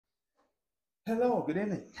Hello, good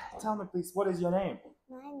evening. Tell me, please, what is your name?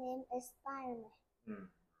 My name is Spiderman. Mhm.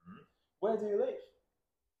 Where do you live?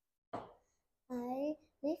 I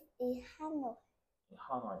live in Hanoi. In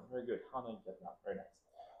Hanoi. Very good. Hanoi, Vietnam. Very nice.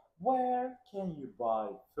 Where can you buy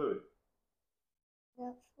food?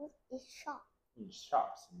 The food is shop. In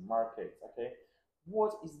shops, in markets. Okay.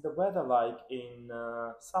 What is the weather like in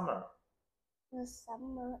summer? The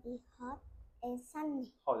summer is hot and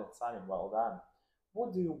sunny. Hot and sunny. Well done.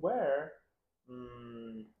 What do you wear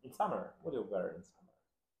in summer? What do you wear in summer?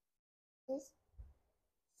 This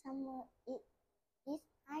summer is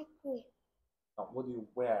ice cream. What do you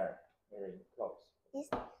wear wearing clothes? It's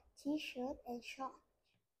t-shirt and shorts.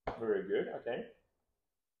 Very good. Okay.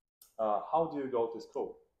 How do you go to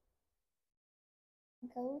school?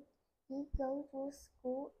 We go to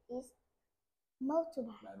school is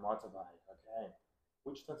motorbike. By motorbike. Okay.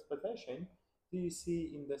 Which transportation do you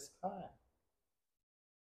see in the sky?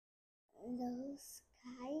 The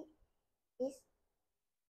sky is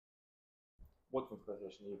What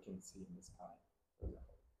transportation you can see in the sky? For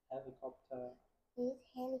example, helicopter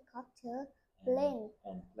helicopter, and, plane.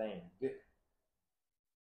 and plane. Good.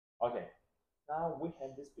 Okay. Now we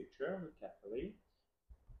have this picture. Look carefully.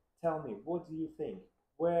 Tell me, what do you think?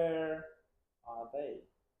 Where are they?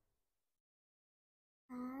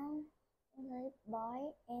 And the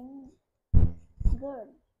boy and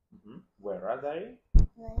girl. Where are they?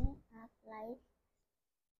 They are like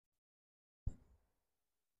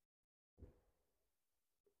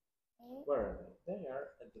Where are they? They are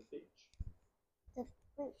at the beach. the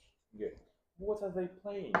fish. Good. What are they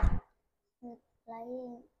playing? The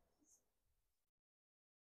playing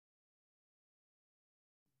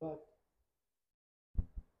But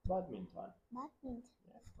badminton. badminton.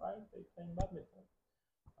 Yes, right. They playing badminton.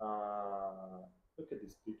 Look at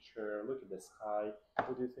this picture. Look at the sky.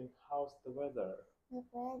 What do you think? How's the weather? The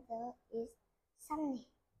weather is sunny.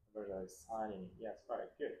 The weather is sunny. Yes, right.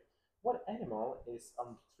 Good. What animal is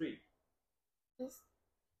on the tree? Is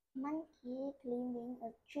monkey climbing a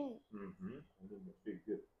tree. Climbing the tree.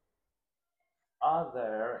 Good. Are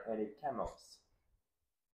there any camels?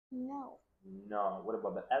 No. No. What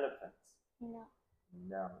about the elephants? No.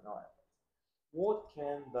 No, no elephants. What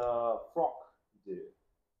can the frog do?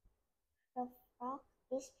 The frog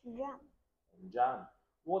is jump. Jump.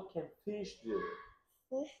 What can fish do?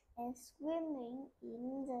 Fish and swimming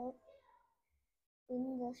in the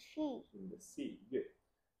sea. In the sea. Good.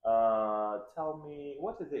 Tell me,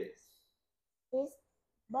 what it is? Is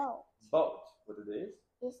boat. Boat. What it is?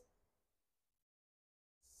 Is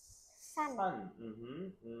sun. Sun.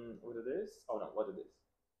 What it is? Oh no, what it is?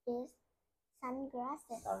 Is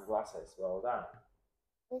sunglasses. Sunglasses. Well done.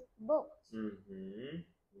 Is book.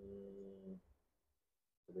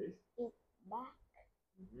 What it is? Is back.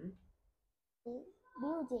 Is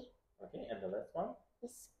Building. Okay, and the last one?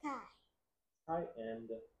 Is sky. Sky and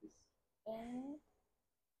this. And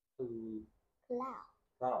Cloud.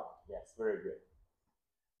 cloud. Yes, very good.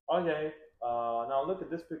 Okay, now look at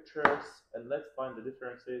these pictures and let's find the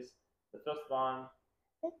differences. The first one.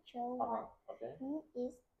 Picture one Okay.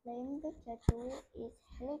 is plane. Picture two is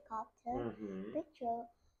helicopter. Picture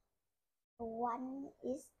one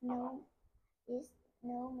is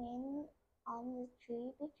snowman on the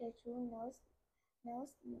tree. Picture two no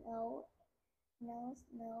snow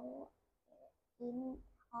in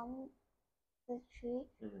on the tree.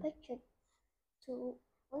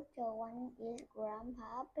 Picture one is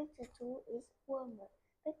grandpa. Picture two is woman.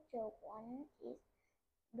 Picture one is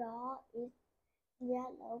dog is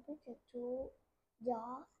yellow. Picture two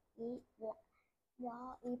dog is black.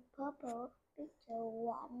 Dog is purple. Picture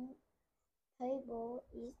one table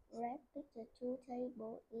is red. Picture two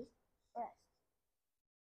table is red.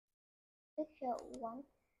 Picture one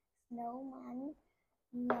snowman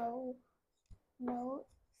no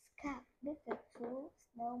scarf. Picture two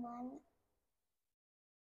snowman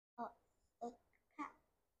a cap.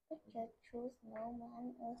 Picture two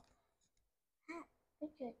snowman a hat.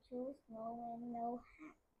 Picture two snowman no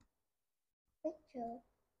hat. Picture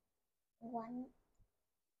one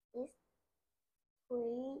is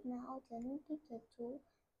three mountain. Picture two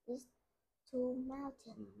is two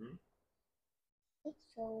mountain.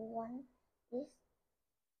 Picture one is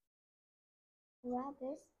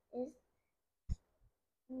rabbit is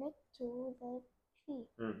next to the tree.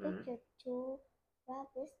 Picture two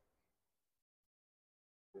rabbits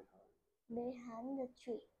behind the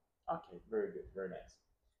tree. Okay, very good, very nice.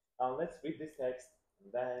 Let's read this text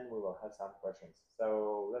and then we will have some questions.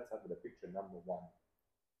 So let's have the picture number one.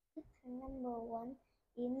 Picture number one,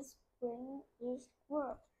 in spring is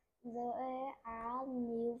work. There are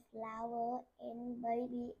new flowers and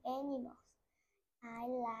baby animals. I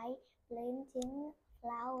like planting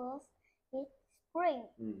flowers. It's spring.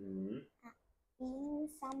 Mm-hmm. In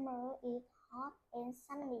summer, it's hot and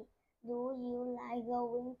sunny. Do you like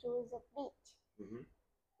going to the beach? Mm-hmm.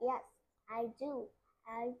 Yes, I do.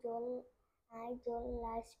 I don't. I don't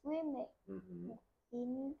like swimming. Mm-hmm.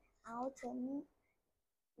 In autumn,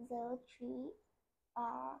 the trees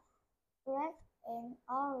are red and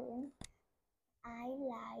orange. I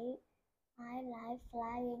like. I like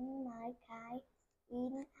flying my kite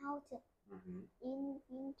in autumn. Mm-hmm. In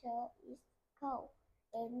winter, it's cold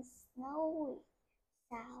and snowy.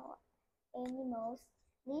 So animals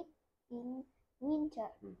live in winter.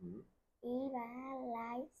 Mm-hmm. Eva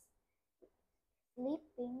likes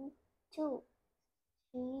sleeping too.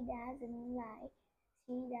 She doesn't like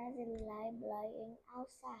playing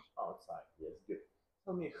outside. Outside, yes, good.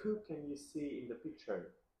 Tell me, who can you see in the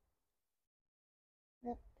picture?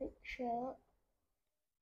 The picture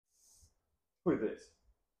Who is this?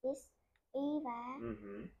 is Eva,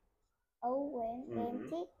 Mm-hmm. Owen, and Mm-hmm.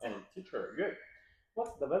 Tita. And teacher, good.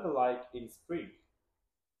 What's the weather like in spring?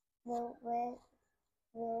 The weather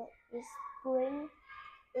is spring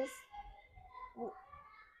is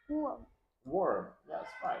warm. Warm. Yes,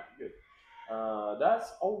 right, good. Does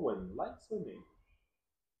Owen like swimming?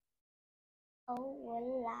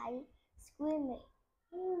 Owen like swimming.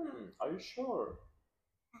 Are you sure?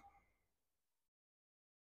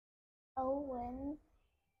 Owen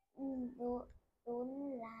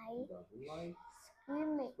don't like Doesn't like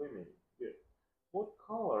swimming. swimming. Good. What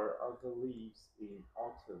color are the leaves in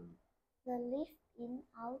autumn? The leaf in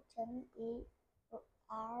autumn is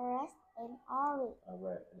red and orange.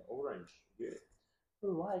 Red and orange. Good.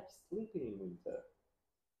 Who likes sleeping in winter?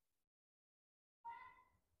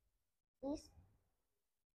 Is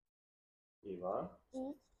Eva.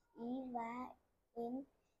 is Eva and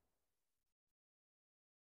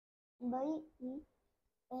baby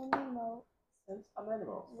animal And some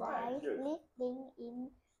animals. Right, like good. living in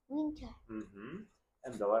winter. Mm-hmm.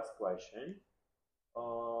 And the last question.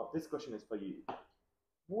 This question is for you.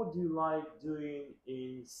 What do you like doing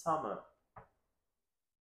in summer?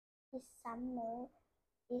 The summer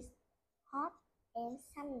is hot and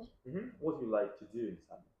sunny. What do you like to do in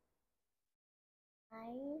summer? I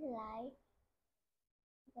like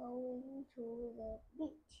going to